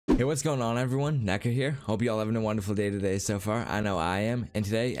Hey, what's going on, everyone? Necca here. Hope you all having a wonderful day today so far. I know I am. And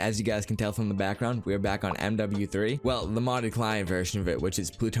today, as you guys can tell from the background, we're back on MW3. Well, the modded client version of it, which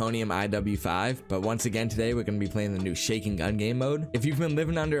is Plutonium IW5. But once again, today we're going to be playing the new Shakin gun game mode. If you've been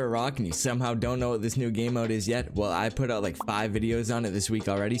living under a rock and you somehow don't know what this new game mode is yet, well, I put out like 5 videos on it this week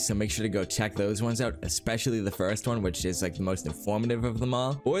already, so make sure to go check those ones out, especially the first one, which is like the most informative of them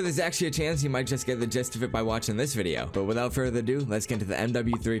all. Or there's actually a chance you might just get the gist of it by watching this video. But without further ado, let's get into the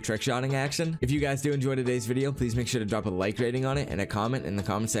MW3 trickshotting action. If you guys do enjoy today's video, please make sure to drop a like rating on it and a comment in the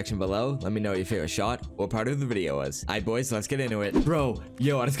comment section below. Let me know what your favorite shot or part of the video was. Alright boys, let's get into it. Bro,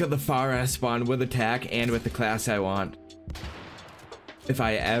 yo, I just got the far ass spawn with attack and with the class I want. If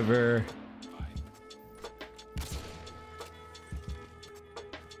I ever...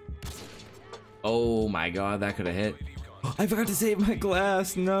 Oh my god, that could have hit. I forgot to save my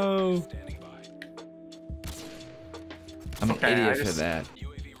glass, no. I'm an idiot for that.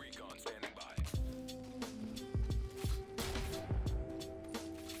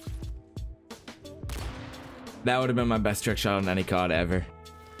 That would have been my best trick shot on any COD ever.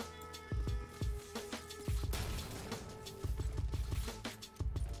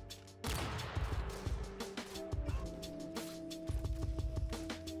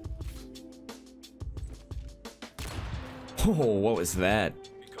 Oh, what was that?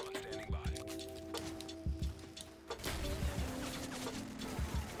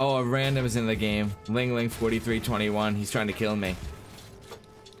 Oh, a random is in the game. Ling Ling 4321. He's trying to kill me.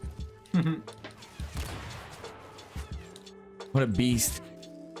 What a beast.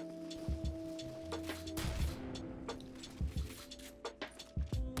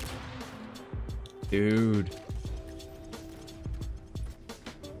 Dude.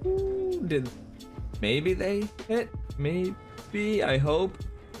 Ooh, did maybe they hit? Maybe, I hope.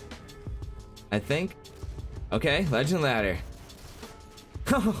 I think. Okay, Legend Ladder.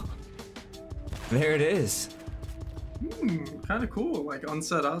 There it is. Kind of cool, like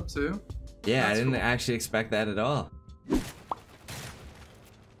unset up too. Yeah, That's I didn't cool. actually expect that at all.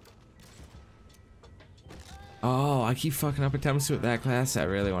 Oh, I keep fucking up attempts with that class I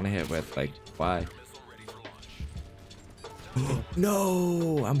really want to hit with. Like, why?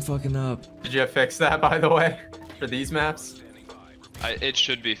 No, I'm fucking up. Did you fix that, by the way, for these maps? It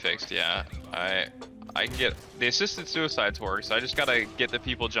should be fixed, yeah. I can get the assisted suicides works. I just gotta get the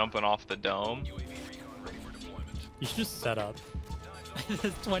people jumping off the dome. You should just set up.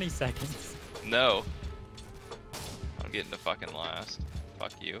 It's 20 seconds. No. I'm getting the fucking last.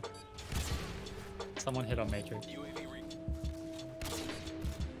 Fuck you. Someone hit on Matrix.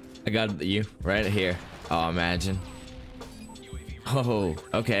 I got you right here. Oh, imagine. Oh,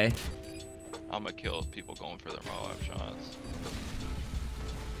 okay. I'm gonna kill people going for their Moab shots.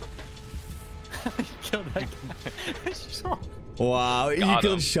 Killed that guy. Shawn. Wow, you Got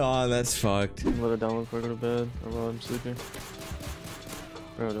killed him. Shawn. That's fucked. Let it down before I go to bed or while I'm sleeping.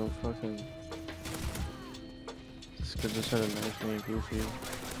 Bro, don't fucking. This kid just had a knife me, goofy.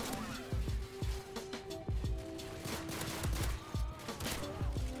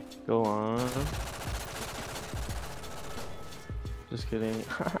 Go on. Just kidding.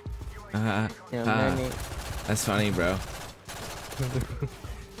 Yeah, That's funny, bro.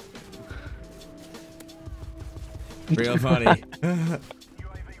 Real funny.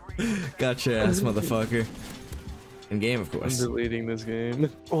 Gotcha, ass motherfucker. In game, of I'm course. deleting this game.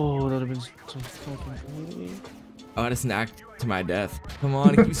 Oh, that'd have been so fucking funny. Oh, I just knocked to my death. Come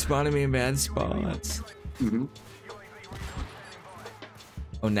on, keep spawning me in bad spots.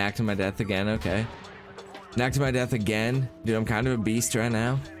 Oh, knack to my death again, okay. Knack to my death again. Dude, I'm kind of a beast right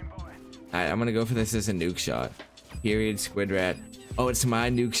now. Alright, I'm gonna go for this as a nuke shot. Period, squid rat. Oh, it's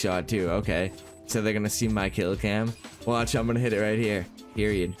my nuke shot too, okay. So they're gonna see my kill cam. Watch, I'm gonna hit it right here.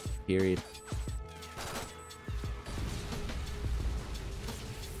 Period, period.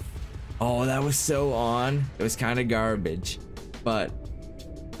 Oh, that was so on. It was kind of garbage, but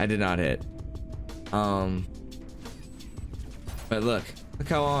I did not hit. But look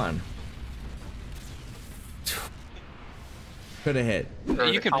how on. Could have hit.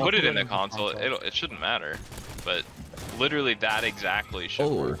 You can put it in the console. It shouldn't matter. But literally that exactly should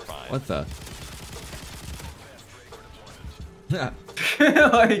Oh, work fine. what the?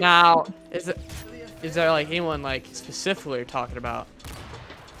 Like, Now, is there like anyone like specifically you're talking about?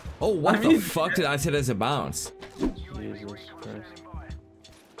 Oh, what I the mean- fuck did I hit as a bounce? Jesus Christ.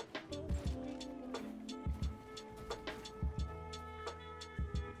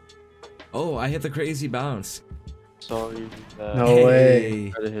 Oh, I hit the crazy bounce. Sorry. No way.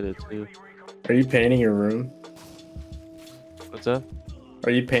 Hey. Try to hit it too. Are you painting your room? What's that?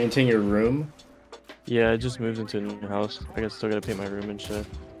 Are you painting your room? Yeah, I just moved into a new house. I still gotta paint my room and shit.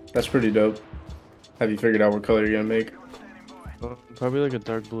 That's pretty dope. Have you figured out what color you're gonna make? Probably like a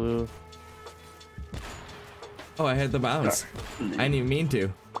dark blue. Oh, I hit the bounce. I didn't even mean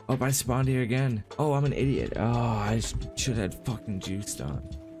to. Oh, but I spawned here again. Oh, I'm an idiot. Oh, I should have had fucking juiced on.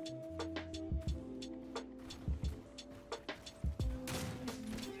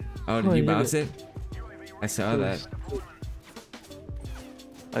 Oh, did you bounce it? I saw that.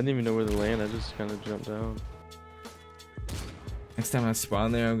 I didn't even know where to land. I just kind of jumped down. Next time I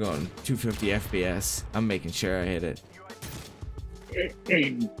spawn there, I'm going 250 FPS. I'm making sure I hit it.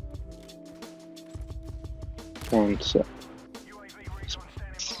 1 sec.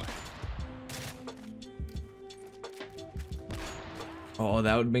 Oh,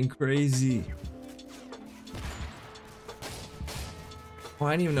 that would have been crazy. Oh,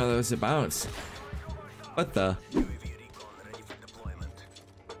 I didn't even know that was a bounce. What the?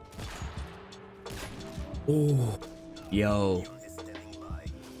 Oh, yo.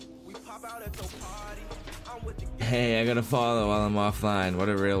 Hey, I gotta follow while I'm offline. What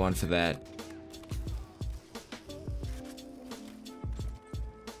a real one for that.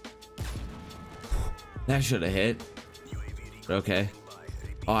 That should have hit. But okay.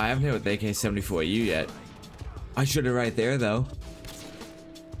 Oh, I haven't hit with the AK-74U yet. I should have right there though.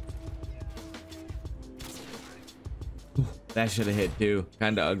 That should have hit too.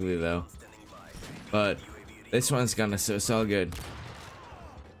 Kinda ugly though. But this one's gonna so it's all good.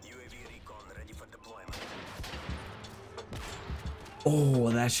 Oh,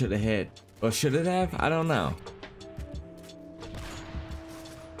 that should have hit. Or should it have? I don't know.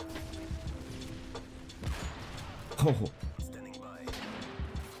 Oh.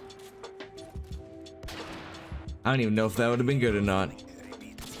 I don't even know if that would have been good or not.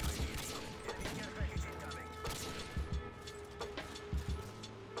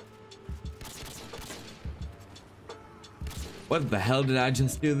 What the hell did I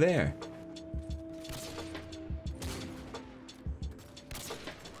just do there?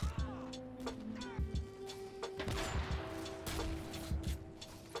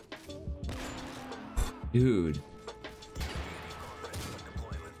 Dude.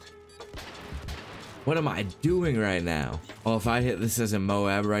 What am I doing right now? Oh, if I hit this as a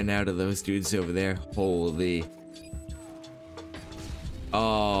Moab right now to those dudes over there, holy.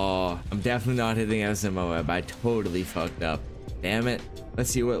 Oh, I'm definitely not hitting as a Moab. I totally fucked up. Damn it. Let's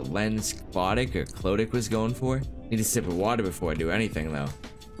see what lens Clodic or Clodic was going for. Need a sip of water before I do anything though.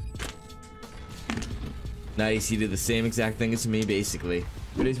 Nice, he did the same exact thing as me basically.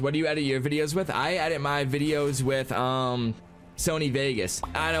 What do you edit your videos with? I edit my videos with Sony Vegas.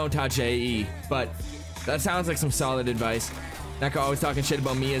 I don't touch AE, but that sounds like some solid advice. Necca always talking shit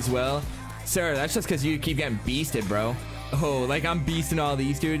about me as well. Sir, that's just because you keep getting beasted, bro. Oh, like I'm beasting all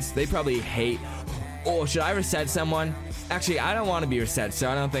these dudes. They probably hate. Oh, should I reset someone? Actually, I don't want to be reset, so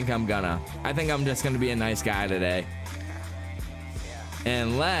I don't think I'm gonna. I think I'm just gonna be a nice guy today.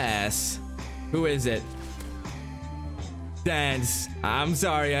 Unless, who is it? Dance. I'm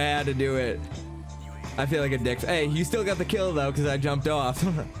sorry, I had to do it. I feel like a dick. Hey, you still got the kill though, because I jumped off.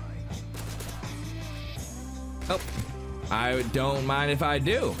 Oh, I don't mind if I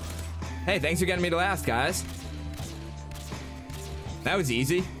do. Hey, thanks for getting me to last, guys. That was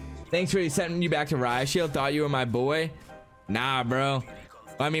easy. Thanks for sending you back to Riot Shield. Thought you were my boy. Nah, bro.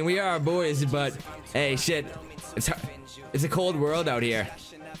 I mean, we are boys, but hey, shit. It's a cold world out here.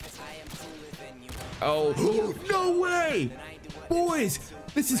 Oh, no way! Boys,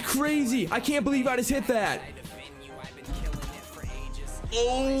 this is crazy. I can't believe I just hit that.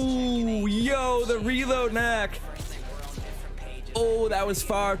 Oh, yo, the reload NAC. Oh, that was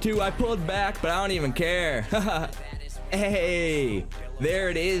far too. I pulled back, but I don't even care. Hey, there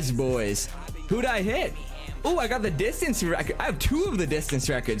it is, boys. Who'd I hit? Oh, I got the distance record. I have 2 of the distance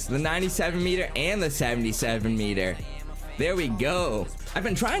records, the 97 meter and the 77 meter. There we go. I've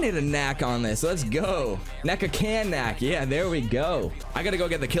been trying to hit a NAC on this. Let's go. Necca can NAC. Yeah, there we go. I gotta go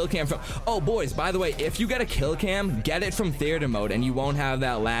get the kill cam from. Oh, boys, by the way, if you get a kill cam, get it from theater mode and you won't have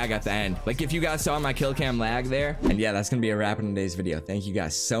that lag at the end. Like if you guys saw my kill cam lag there. And yeah, that's gonna be a wrap in today's video. Thank you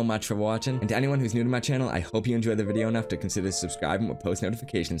guys so much for watching. And to anyone who's new to my channel, I hope you enjoyed the video enough to consider subscribing with post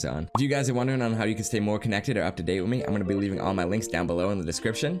notifications on. If you guys are wondering on how you can stay more connected or up to date with me, I'm gonna be leaving all my links down below in the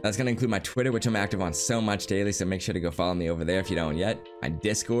description. That's gonna include my Twitter, which I'm active on so much daily, so make sure to go follow me over there if you don't yet. My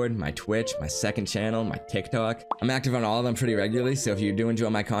Discord, my Twitch, my second channel, my TikTok. I'm active on all of them pretty regularly, so if you do enjoy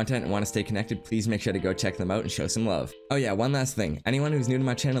my content and want to stay connected, please make sure to go check them out and show some love. Oh yeah, one last thing. Anyone who's new to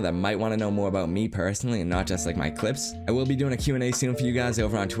my channel that might want to know more about me personally and not just like my clips, I will be doing a Q&A soon for you guys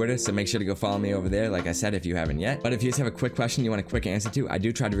over on Twitter, so make sure to go follow me over there, like I said, if you haven't yet. But if you just have a quick question you want a quick answer to, I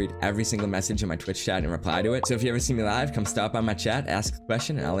do try to read every single message in my Twitch chat and reply to it. So if you ever see me live, come stop by my chat, ask a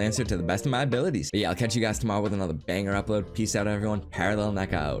question, and I'll answer it to the best of my abilities. But yeah, I'll catch you guys tomorrow with another banger upload. Peace out, everyone. Parallel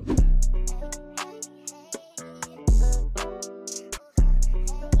Necca out.